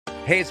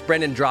Hey, it's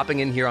Brendan dropping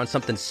in here on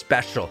something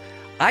special.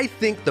 I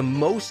think the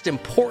most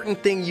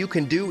important thing you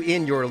can do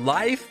in your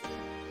life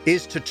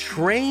is to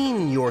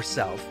train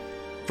yourself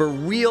for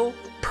real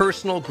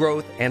personal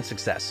growth and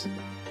success.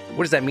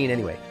 What does that mean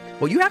anyway?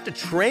 Well, you have to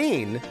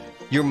train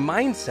your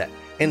mindset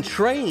and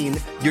train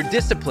your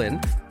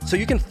discipline so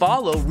you can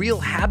follow real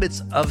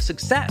habits of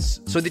success,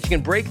 so that you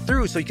can break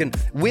through, so you can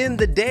win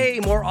the day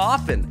more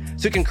often,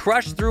 so you can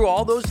crush through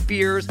all those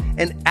fears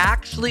and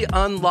actually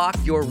unlock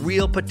your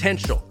real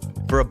potential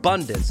for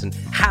abundance and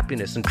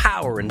happiness and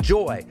power and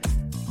joy.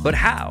 But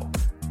how?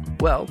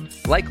 Well,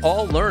 like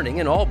all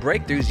learning and all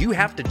breakthroughs, you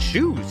have to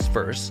choose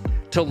first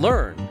to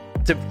learn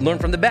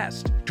from the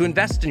best, to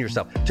invest in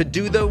yourself, to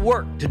do the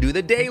work, to do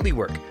the daily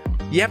work.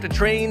 You have to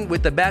train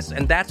with the best,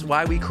 and that's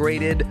why we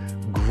created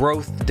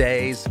Growth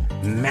Day's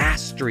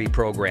Mastery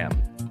Program.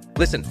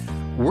 Listen,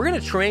 we're going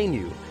to train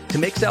you to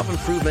make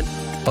self-improvement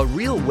a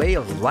real way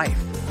of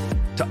life,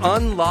 to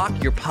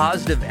unlock your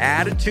positive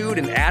attitude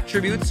and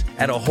attributes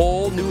at a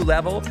whole new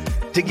level,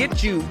 to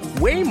get you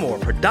way more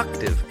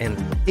productive and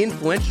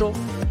influential,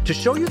 to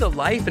show you the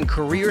life and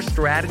career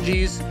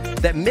strategies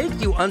that make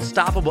you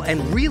unstoppable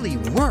and really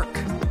work.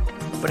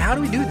 But how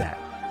do we do that?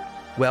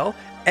 Well,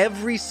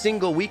 every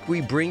single week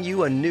we bring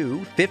you a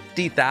new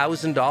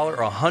 $50,000 or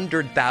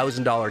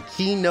 $100,000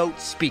 keynote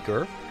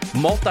speaker,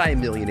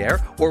 multimillionaire,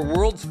 or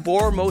world's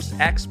foremost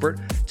expert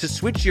to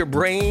switch your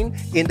brain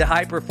into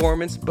high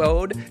performance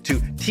mode,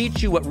 to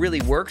teach you what really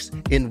works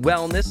in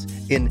wellness,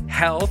 in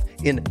health,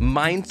 in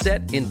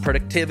mindset, in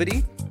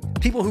productivity.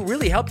 People who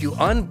really help you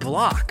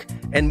unblock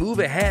and move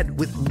ahead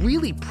with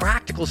really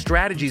practical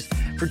strategies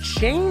for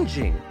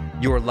changing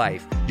your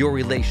life, your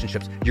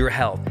relationships, your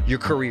health, your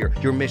career,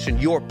 your mission,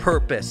 your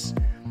purpose.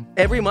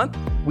 Every month,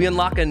 we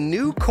unlock a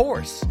new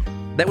course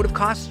that would have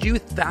cost you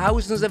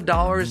thousands of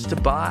dollars to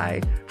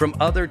buy from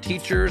other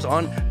teachers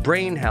on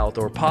brain health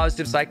or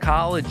positive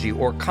psychology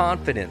or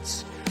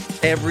confidence.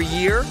 Every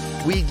year,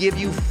 we give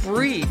you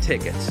free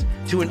tickets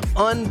to an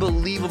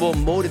unbelievable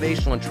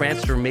motivational and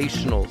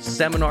transformational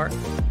seminar.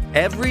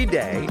 Every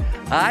day,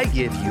 I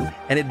give you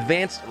an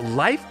advanced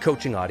life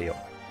coaching audio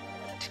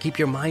to keep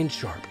your mind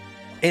sharp,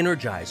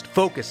 energized,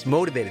 focused,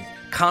 motivated,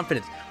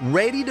 confident,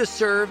 ready to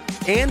serve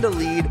and to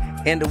lead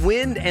and to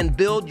win and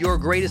build your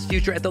greatest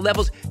future at the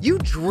levels you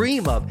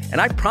dream of. And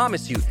I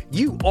promise you,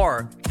 you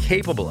are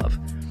capable of.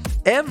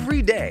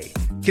 Every day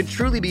can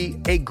truly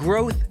be a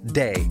growth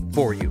day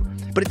for you.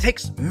 But it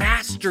takes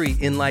mastery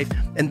in life,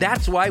 and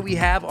that's why we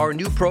have our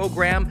new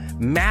program,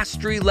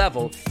 Mastery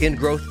Level in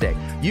Growth Day.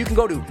 You can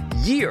go to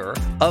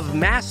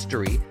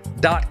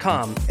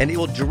yearofmastery.com, and it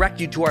will direct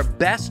you to our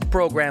best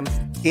program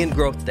in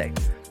Growth Day.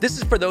 This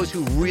is for those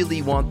who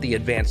really want the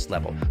advanced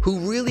level, who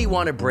really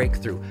want to break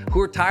through,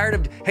 who are tired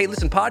of, hey,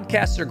 listen,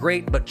 podcasts are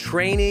great, but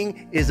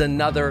training is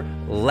another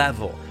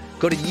level.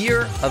 Go to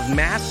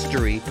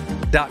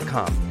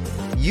yearofmastery.com.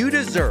 You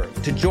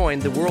deserve to join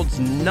the world's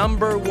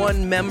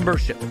 #1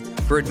 membership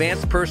for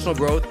advanced personal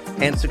growth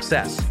and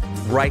success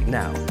right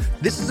now.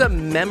 This is a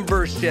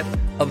membership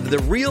of the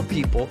real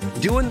people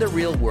doing the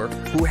real work,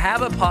 who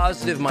have a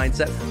positive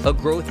mindset, a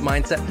growth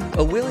mindset,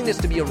 a willingness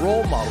to be a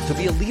role model, to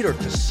be a leader,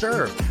 to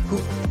serve, who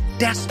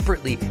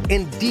desperately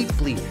and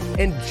deeply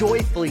and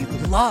joyfully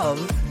love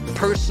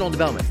personal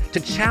development, to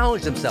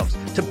challenge themselves,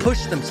 to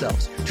push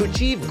themselves, to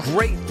achieve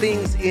great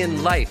things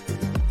in life.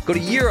 Go to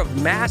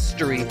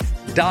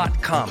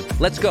yearofmastery.com.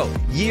 Let's go.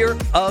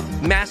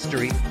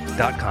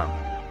 yearofmastery.com.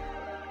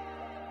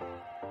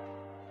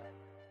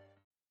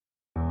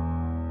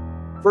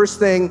 First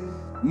thing,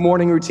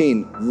 morning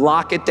routine.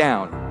 Lock it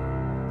down.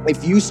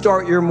 If you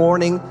start your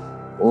morning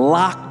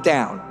locked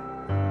down,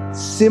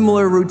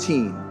 similar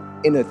routine,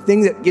 in a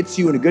thing that gets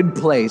you in a good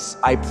place,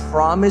 I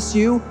promise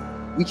you,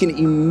 we can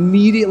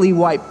immediately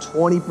wipe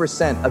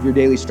 20% of your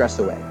daily stress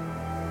away.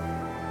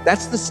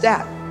 That's the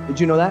stat. Did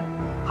you know that?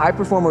 High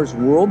performers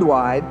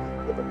worldwide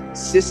have a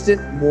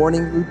consistent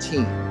morning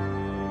routine.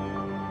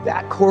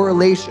 That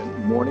correlation,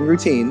 morning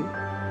routine,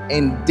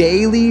 and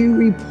daily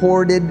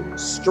reported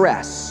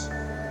stress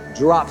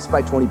drops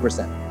by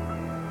 20%.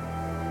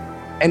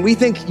 And we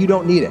think you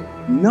don't need it.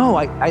 No,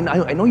 I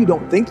know you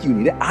don't think you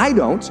need it. I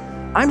don't.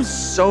 I'm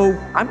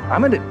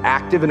an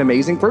active and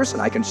amazing person.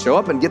 I can show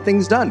up and get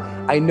things done.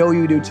 I know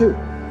you do too.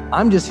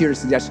 I'm just here to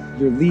suggest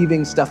you're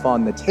leaving stuff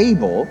on the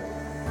table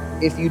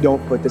if you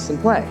don't put this in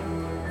play.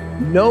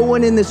 No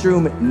one in this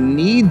room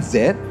needs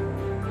it,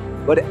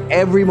 but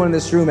everyone in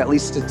this room, at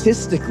least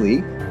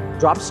statistically,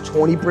 drops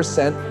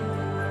 20%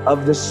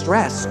 of the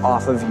stress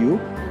off of you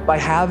by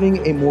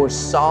having a more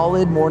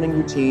solid morning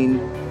routine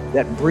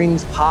that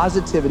brings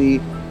positivity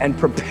and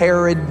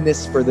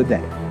preparedness for the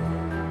day.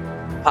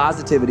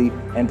 Positivity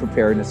and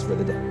preparedness for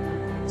the day.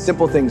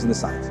 Simple things in the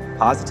science.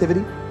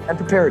 Positivity and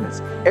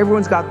preparedness.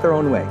 Everyone's got their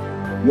own way.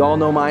 You all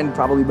know mine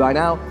probably by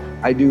now.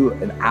 I do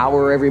an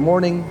hour every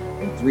morning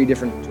in 3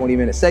 different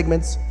 20-minute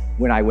segments.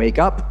 When I wake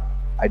up,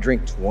 I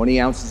drink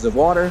 20 ounces of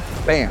water,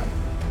 bam.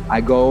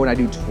 I go and I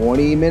do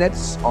 20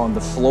 minutes on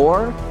the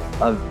floor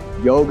of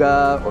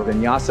yoga or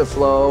vinyasa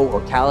flow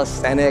or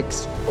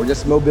calisthenics or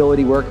just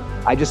mobility work.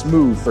 I just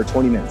move for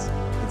 20 minutes.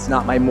 It's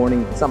not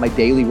my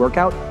daily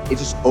workout. It's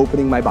just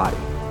opening my body.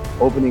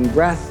 Opening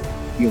breath,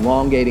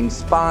 elongating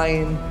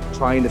spine,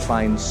 trying to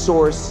find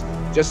source,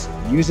 just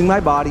using my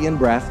body and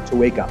breath to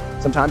wake up.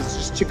 Sometimes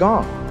it's just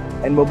Qigong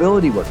and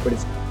mobility work, but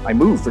I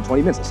move for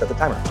 20 minutes. I set the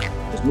timer,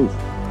 just move.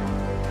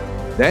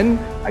 Then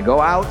I go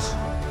out,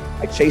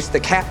 I chase the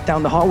cat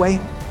down the hallway.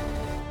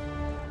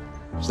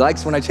 She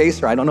likes when I chase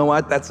her. I don't know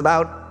what that's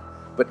about,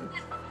 but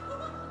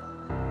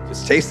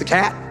just chase the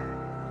cat.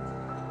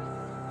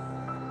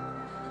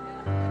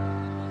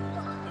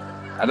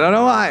 I don't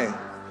know why.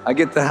 I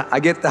get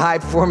the high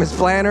performance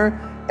planner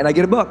and I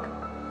get a book.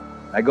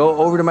 I go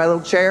over to my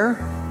little chair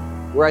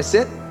where I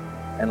sit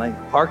and I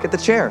park at the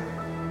chair.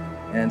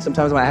 And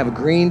sometimes when I have a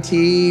green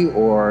tea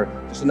or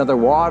just another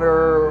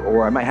water,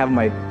 or I might have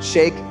my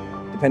shake,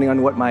 depending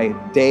on what my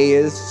day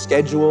is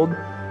scheduled.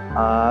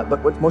 But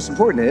what's most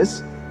important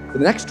is, for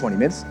the next 20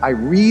 minutes, I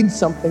read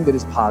something that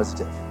is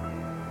positive.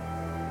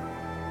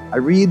 I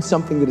read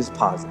something that is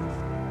positive.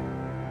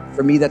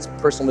 For me, that's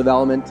personal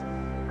development,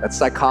 that's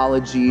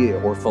psychology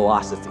or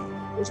philosophy.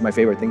 Those are my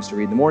favorite things to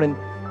read in the morning: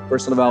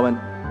 personal development,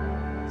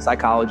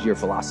 psychology, or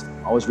philosophy.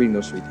 I'm always reading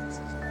those three things.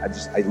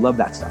 I love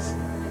that stuff.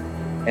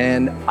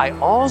 And I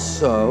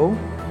also,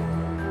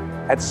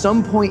 at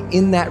some point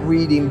in that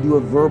reading, do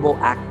a verbal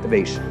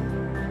activation,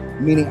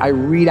 meaning I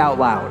read out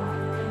loud.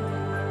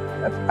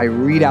 I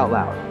read out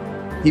loud.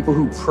 People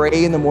who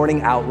pray in the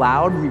morning out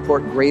loud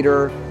report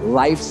greater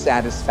life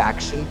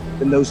satisfaction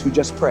than those who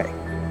just pray.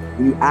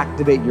 When you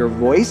activate your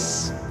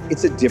voice,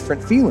 it's a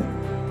different feeling.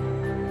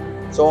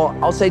 So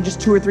I'll say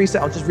just two or three,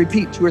 I'll just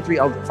repeat two or three,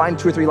 I'll find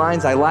two or three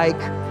lines I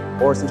like,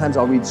 or sometimes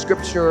I'll read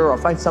scripture, or I'll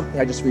find something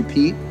I just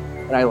repeat,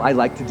 and I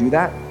like to do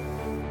that.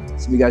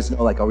 Some of you guys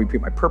know, I'll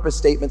repeat my purpose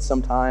statement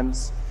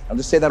sometimes. I'll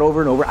just say that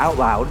over and over out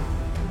loud,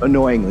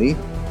 annoyingly,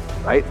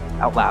 right?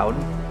 Out loud.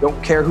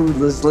 Don't care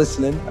who is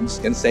listening, I'm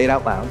just gonna say it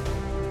out loud.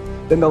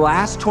 Then the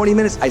last 20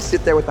 minutes, I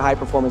sit there with the high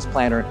performance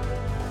planner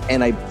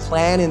and I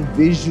plan and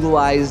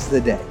visualize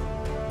the day.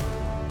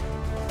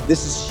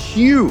 This is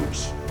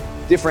huge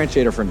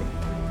differentiator for me.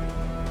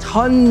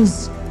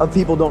 Tons of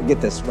people don't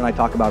get this when I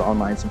talk about it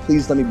online, so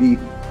please let me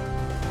be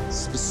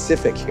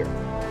specific here.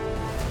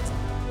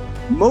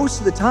 Most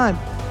of the time,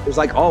 there's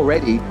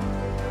already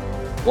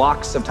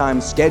blocks of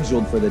time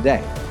scheduled for the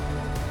day.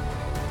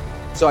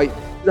 So I do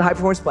the high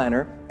performance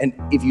planner, and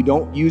if you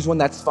don't use one,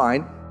 that's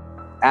fine.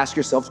 Ask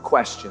yourself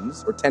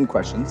questions, or 10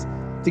 questions,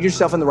 to get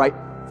yourself in the right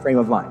frame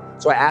of mind.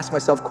 So I ask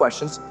myself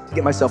questions to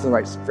get myself in the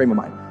right frame of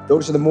mind.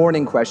 Those are the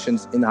morning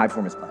questions in the high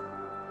performance plan.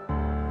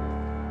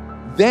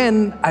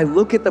 Then I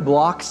look at the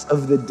blocks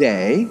of the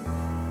day,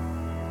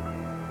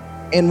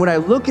 and when I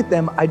look at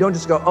them, I don't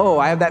just go, oh,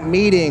 I have that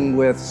meeting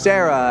with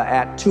Sarah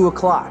at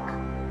 2:00.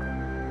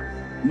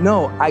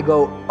 No, I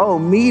go, oh,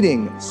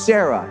 meeting,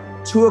 Sarah,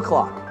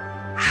 2:00.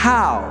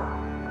 How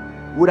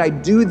would I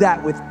do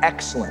that with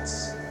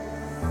excellence?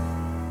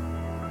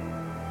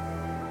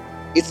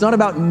 It's not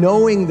about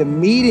knowing the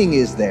meeting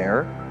is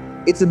there.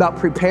 It's about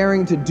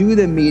preparing to do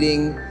the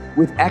meeting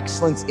with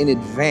excellence in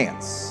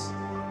advance.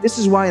 This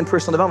is why in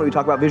personal development, we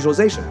talk about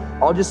visualization.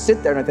 I'll just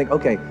sit there and I think,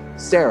 okay,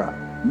 Sarah,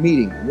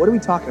 meeting, what are we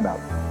talking about?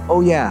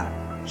 Oh yeah,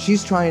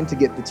 she's trying to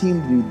get the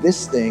team to do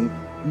this thing.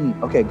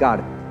 Okay, got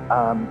it.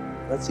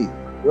 Let's see,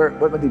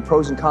 what are the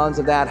pros and cons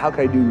of that? How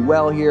can I do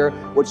well here?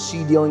 What's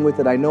she dealing with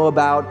that I know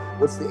about?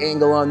 What's the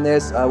angle on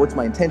this? What's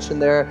my intention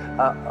there?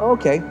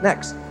 Okay,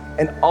 next.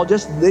 And I'll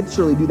just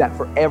literally do that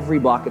for every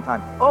block of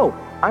time. Oh,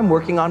 I'm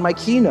working on my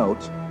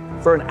keynote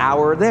for an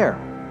hour there.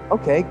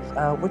 Okay,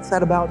 what's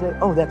that about?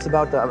 Oh, that's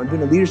about, I'm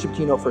doing a leadership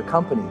keynote for a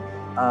company.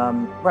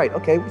 Right,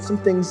 okay, some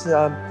things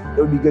that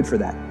would be good for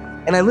that.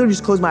 And I literally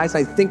just close my eyes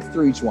and I think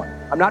through each one.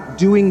 I'm not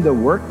doing the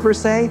work per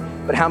se,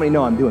 but how many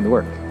know I'm doing the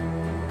work? You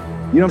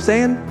know what I'm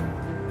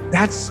saying?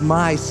 That's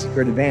my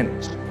secret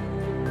advantage.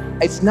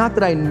 It's not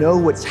that I know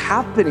what's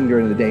happening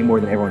during the day more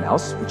than everyone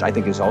else, which I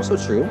think is also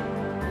true,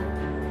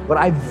 but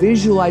I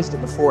visualized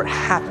it before it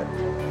happened.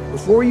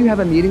 Before you have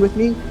a meeting with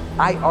me,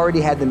 I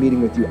already had the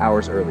meeting with you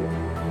hours earlier.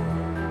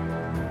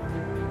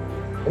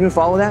 Anyone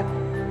follow that?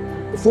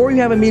 Before you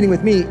have a meeting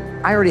with me,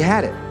 I already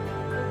had it.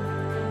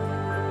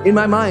 In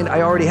my mind,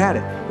 I already had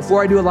it.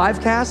 Before I do a live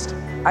cast,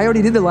 I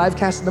already did the live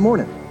cast in the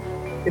morning,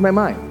 in my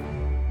mind.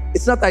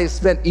 It's not that I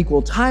spent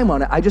equal time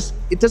on it,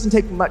 it doesn't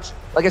take much.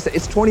 Like I said,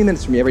 it's 20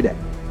 minutes for me every day.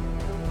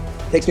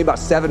 It takes me about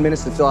 7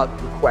 minutes to fill out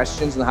the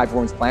questions in the high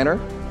performance planner.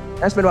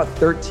 And I spend about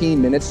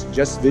 13 minutes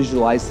just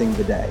visualizing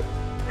the day.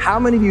 How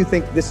many of you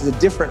think this is a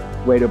different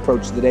way to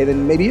approach the day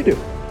than maybe you do?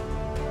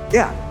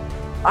 Yeah,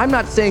 I'm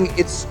not saying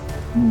it's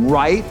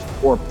right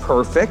or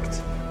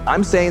perfect.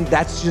 I'm saying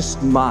that's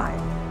just mine.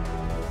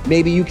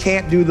 Maybe you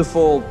can't do the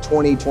full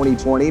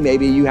 20-20-20.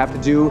 Maybe you have to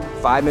do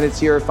 5 minutes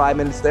here or 5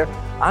 minutes there.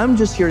 I'm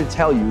just here to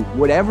tell you,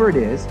 whatever it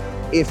is,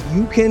 if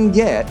you can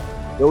get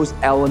those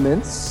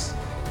elements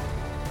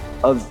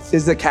of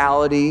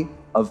physicality,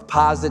 of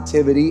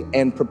positivity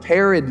and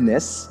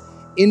preparedness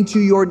into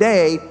your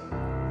day,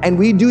 and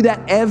we do that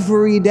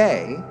every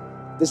day,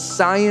 the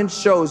science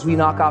shows we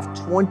knock off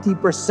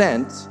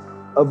 20%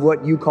 of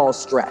what you call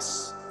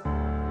stress.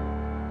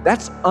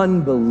 That's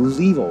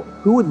unbelievable.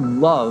 Who would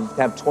love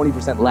to have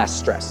 20% less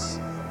stress?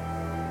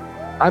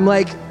 I'm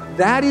like,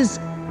 that is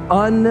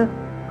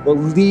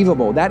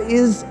unbelievable. That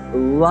is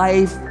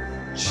life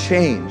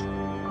change.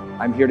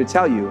 I'm here to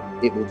tell you,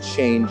 it will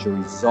change your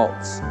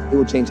results. It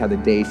will change how the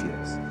day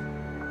feels.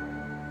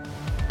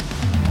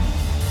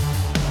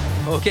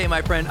 Okay,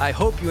 my friend, I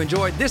hope you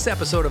enjoyed this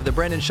episode of The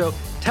Brendon Show.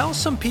 Tell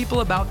some people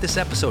about this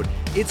episode.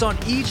 It's on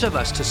each of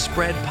us to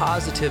spread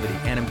positivity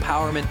and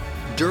empowerment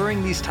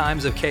during these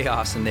times of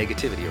chaos and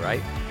negativity,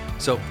 right?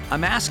 So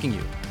I'm asking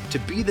you to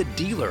be the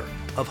dealer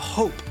of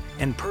hope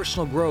and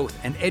personal growth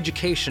and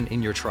education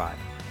in your tribe.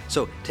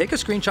 So take a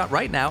screenshot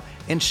right now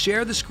and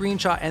share the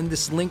screenshot and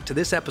this link to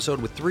this episode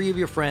with 3 of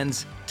your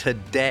friends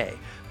today.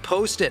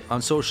 Post it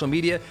on social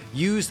media.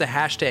 Use the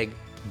hashtag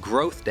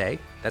Growth Day.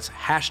 That's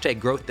hashtag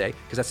Growth Day,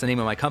 because that's the name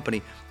of my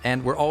company.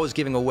 And we're always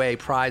giving away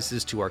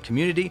prizes to our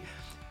community.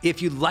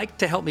 If you'd like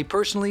to help me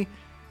personally,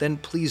 then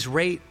please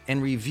rate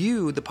and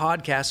review the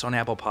podcast on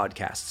Apple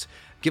Podcasts.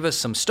 Give us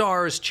some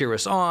stars, cheer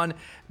us on,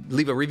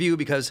 leave a review,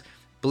 because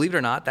believe it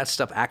or not, that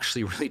stuff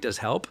actually really does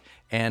help.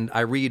 And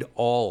I read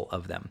all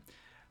of them.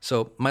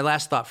 So my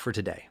last thought for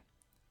today,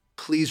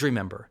 please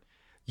remember,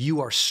 you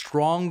are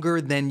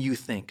stronger than you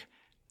think,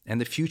 and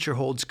the future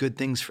holds good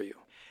things for you.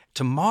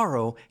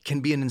 Tomorrow can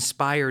be an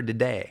inspired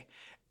day.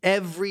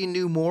 Every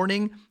new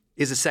morning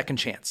is a second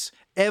chance.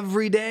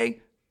 Every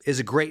day is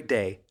a great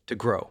day to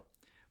grow.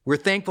 We're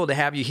thankful to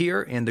have you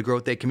here in the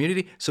Growth Day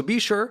community, so be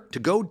sure to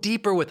go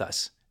deeper with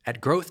us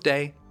at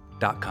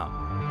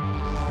growthday.com.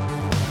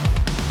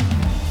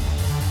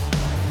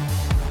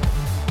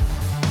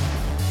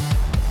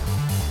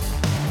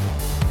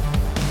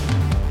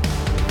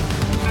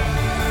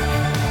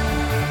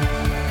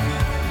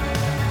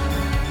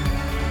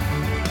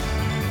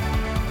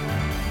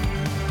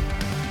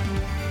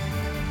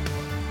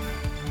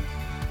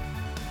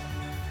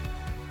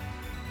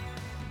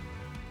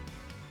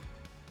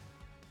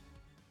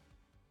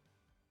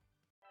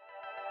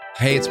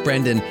 Hey, it's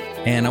Brendon,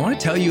 and I want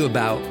to tell you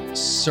about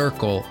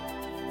Circle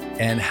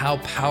and how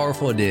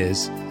powerful it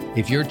is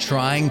if you're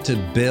trying to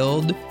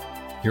build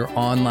your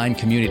online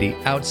community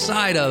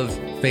outside of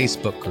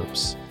Facebook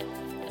groups.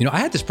 You know, I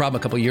had this problem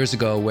a couple of years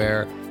ago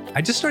where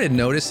I just started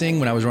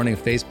noticing when I was running a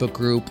Facebook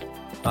group,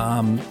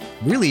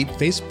 really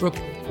Facebook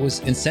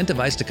was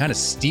incentivized to kind of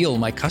steal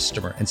my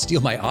customer and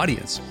steal my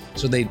audience.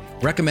 So they'd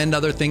recommend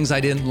other things I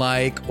didn't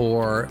like,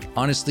 or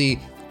honestly,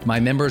 my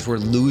members were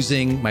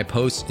losing my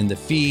posts in the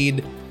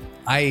feed.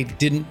 I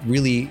didn't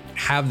really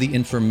have the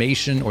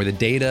information or the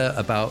data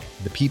about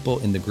the people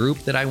in the group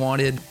that I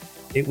wanted.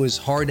 It was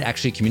hard to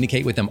actually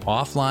communicate with them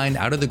offline,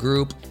 out of the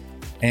group.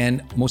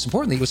 And most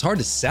importantly, it was hard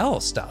to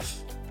sell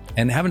stuff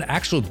and have an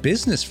actual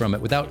business from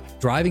it without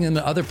driving them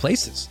to other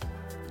places.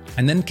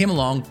 And then came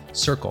along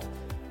Circle.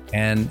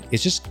 And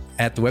it's just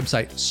at the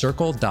website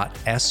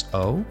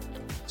circle.so.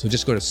 So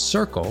just go to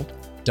circle.so.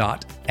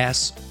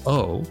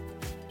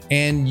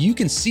 And you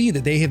can see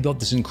that they have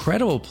built this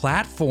incredible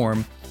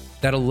platform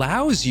that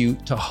allows you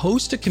to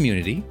host a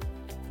community,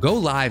 go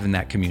live in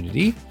that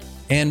community,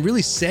 and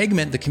really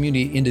segment the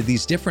community into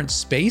these different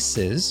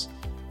spaces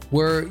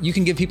where you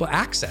can give people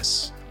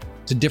access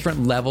to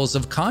different levels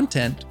of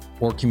content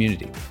or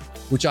community,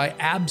 which I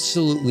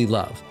absolutely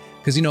love.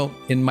 Because, you know,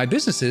 in my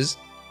businesses,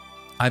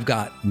 I've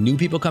got new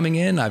people coming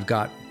in, I've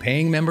got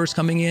paying members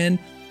coming in,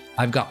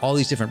 I've got all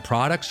these different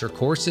products or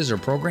courses or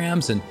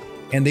programs, and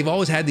they've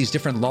always had these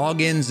different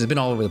logins. It's been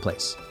all over the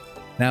place.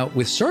 Now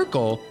with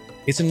Circle,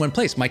 it's in one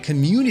place. My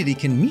community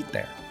can meet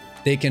there.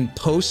 They can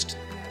post,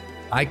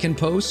 I can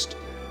post.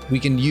 We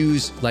can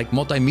use like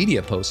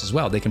multimedia posts as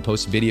well. They can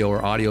post video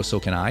or audio, so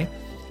can I.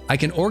 I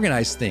can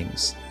organize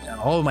things,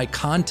 all of my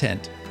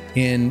content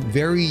in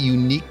very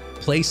unique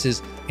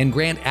places and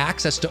grant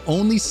access to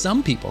only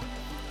some people.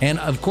 And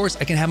of course,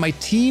 I can have my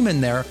team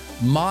in there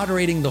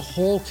moderating the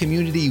whole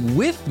community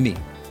with me.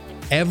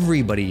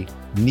 Everybody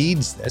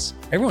needs this.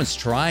 Everyone's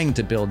trying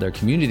to build their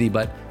community,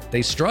 but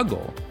they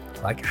struggle.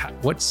 Like,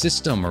 what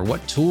system or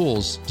what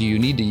tools do you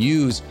need to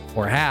use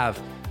or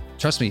have?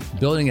 Trust me,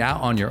 building it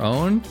out on your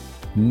own,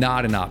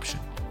 not an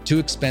option. Too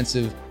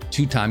expensive,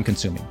 too time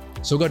consuming.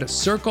 So go to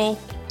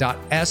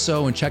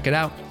circle.so and check it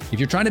out. If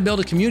you're trying to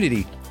build a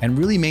community and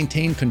really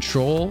maintain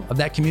control of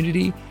that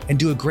community and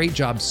do a great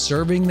job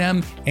serving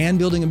them and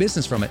building a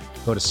business from it,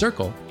 go to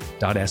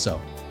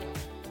circle.so.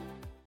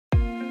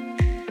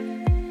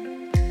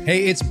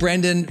 Hey, it's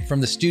Brendon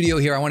from the studio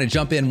here. I want to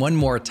jump in one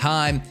more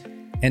time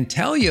and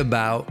tell you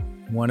about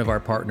one of our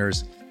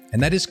partners,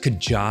 and that is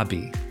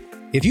Kajabi.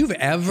 If you've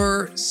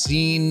ever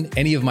seen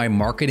any of my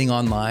marketing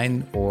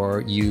online,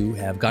 or you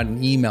have gotten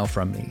an email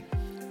from me,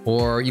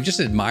 or you've just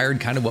admired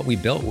kind of what we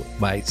built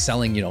by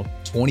selling,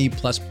 20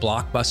 plus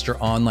blockbuster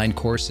online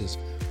courses,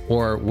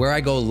 or where I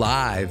go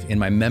live in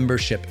my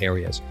membership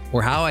areas,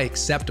 or how I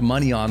accept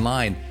money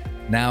online,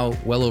 now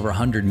well over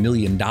 $100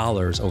 million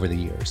over the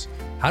years.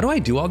 How do I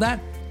do all that?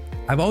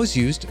 I've always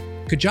used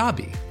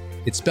Kajabi.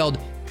 It's spelled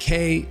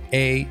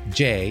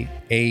Kajabi.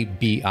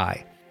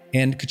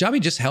 And Kajabi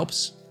just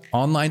helps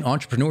online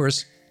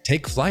entrepreneurs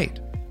take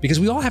flight. because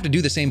we all have to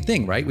do the same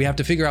thing, right? We have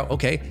to figure out,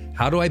 okay,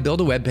 how do I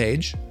build a web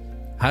page?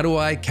 How do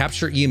I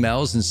capture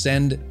emails and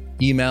send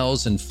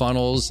emails and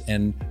funnels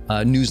and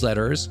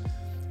newsletters?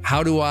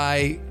 How do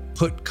I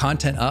put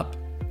content up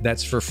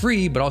that's for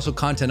free, but also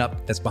content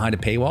up that's behind a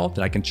paywall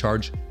that I can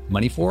charge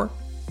money for?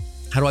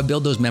 How do I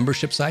build those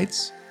membership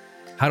sites?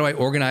 How do I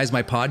organize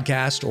my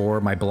podcast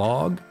or my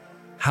blog?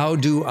 How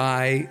do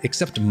I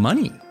accept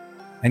money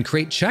and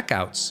create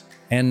checkouts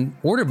and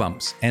order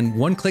bumps and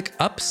one-click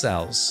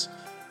upsells?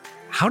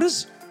 How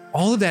does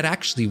all of that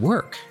actually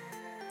work?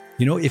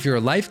 You know, if you're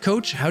a life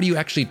coach, how do you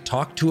actually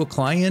talk to a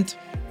client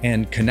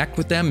and connect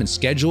with them and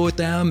schedule with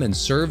them and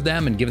serve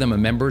them and give them a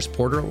members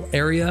portal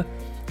area?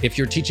 If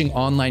you're teaching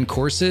online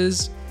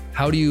courses,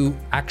 how do you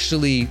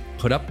actually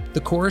put up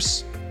the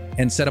course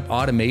and set up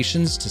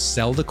automations to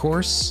sell the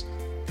course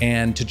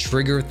and to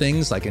trigger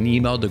things like an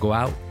email to go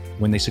out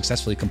when they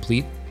successfully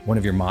complete one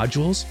of your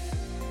modules?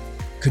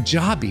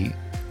 Kajabi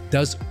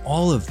does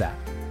all of that.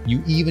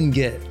 You even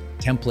get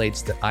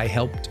templates that I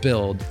helped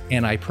build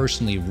and I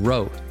personally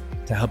wrote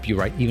to help you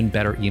write even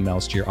better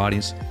emails to your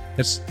audience.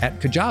 That's at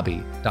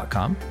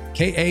kajabi.com,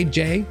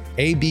 Kajabi.com.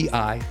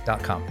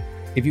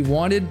 If you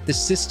wanted the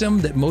system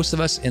that most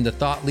of us in the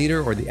thought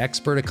leader or the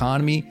expert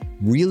economy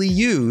really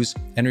use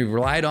and we've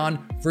relied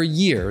on for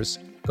years,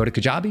 go to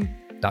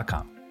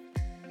kajabi.com.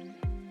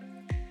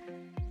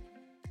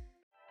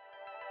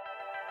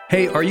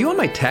 Hey, are you on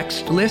my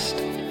text list?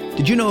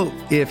 Did you know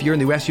if you're in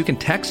the US, you can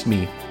text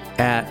me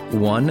at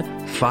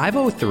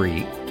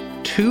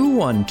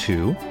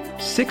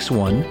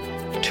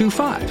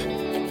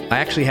 1-503-212-6125. I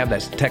actually have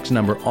that text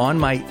number on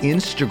my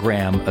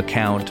Instagram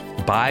account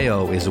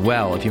bio as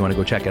well, if you want to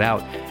go check it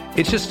out.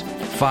 It's just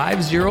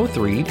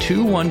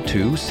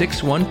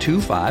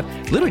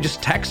 503-212-6125. Literally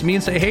just text me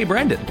and say, hey,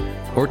 Brendon.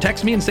 Or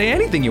text me and say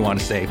anything you want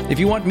to say. If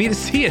you want me to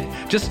see it,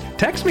 just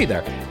text me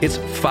there. It's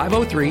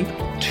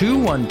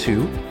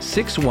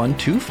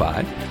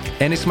 503-212-6125.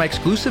 And it's my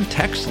exclusive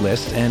text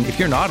list. And if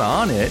you're not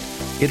on it,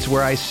 it's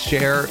where I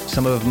share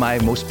some of my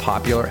most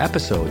popular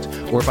episodes.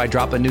 Or if I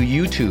drop a new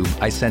YouTube,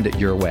 I send it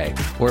your way.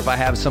 Or if I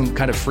have some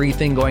kind of free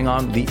thing going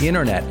on the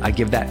internet, I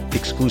give that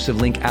exclusive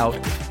link out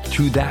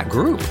to that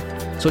group.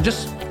 So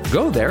just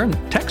go there and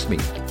text me.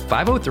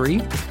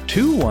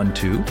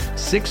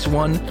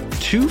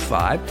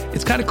 503-212-6125.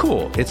 It's kind of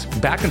cool. It's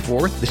back and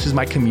forth. This is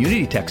my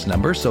community text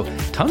number. So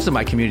tons of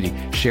my community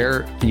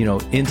share,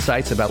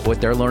 insights about what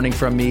they're learning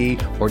from me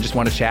or just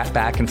want to chat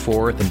back and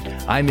forth. And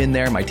I'm in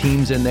there, my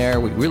team's in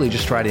there. We really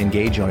just try to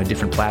engage you on a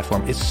different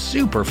platform. It's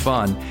super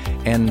fun.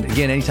 And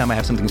again, anytime I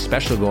have something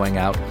special going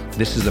out,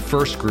 this is the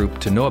first group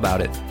to know about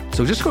it.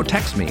 So just go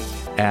text me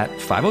at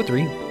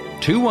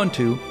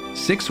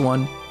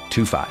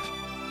 503-212-6125.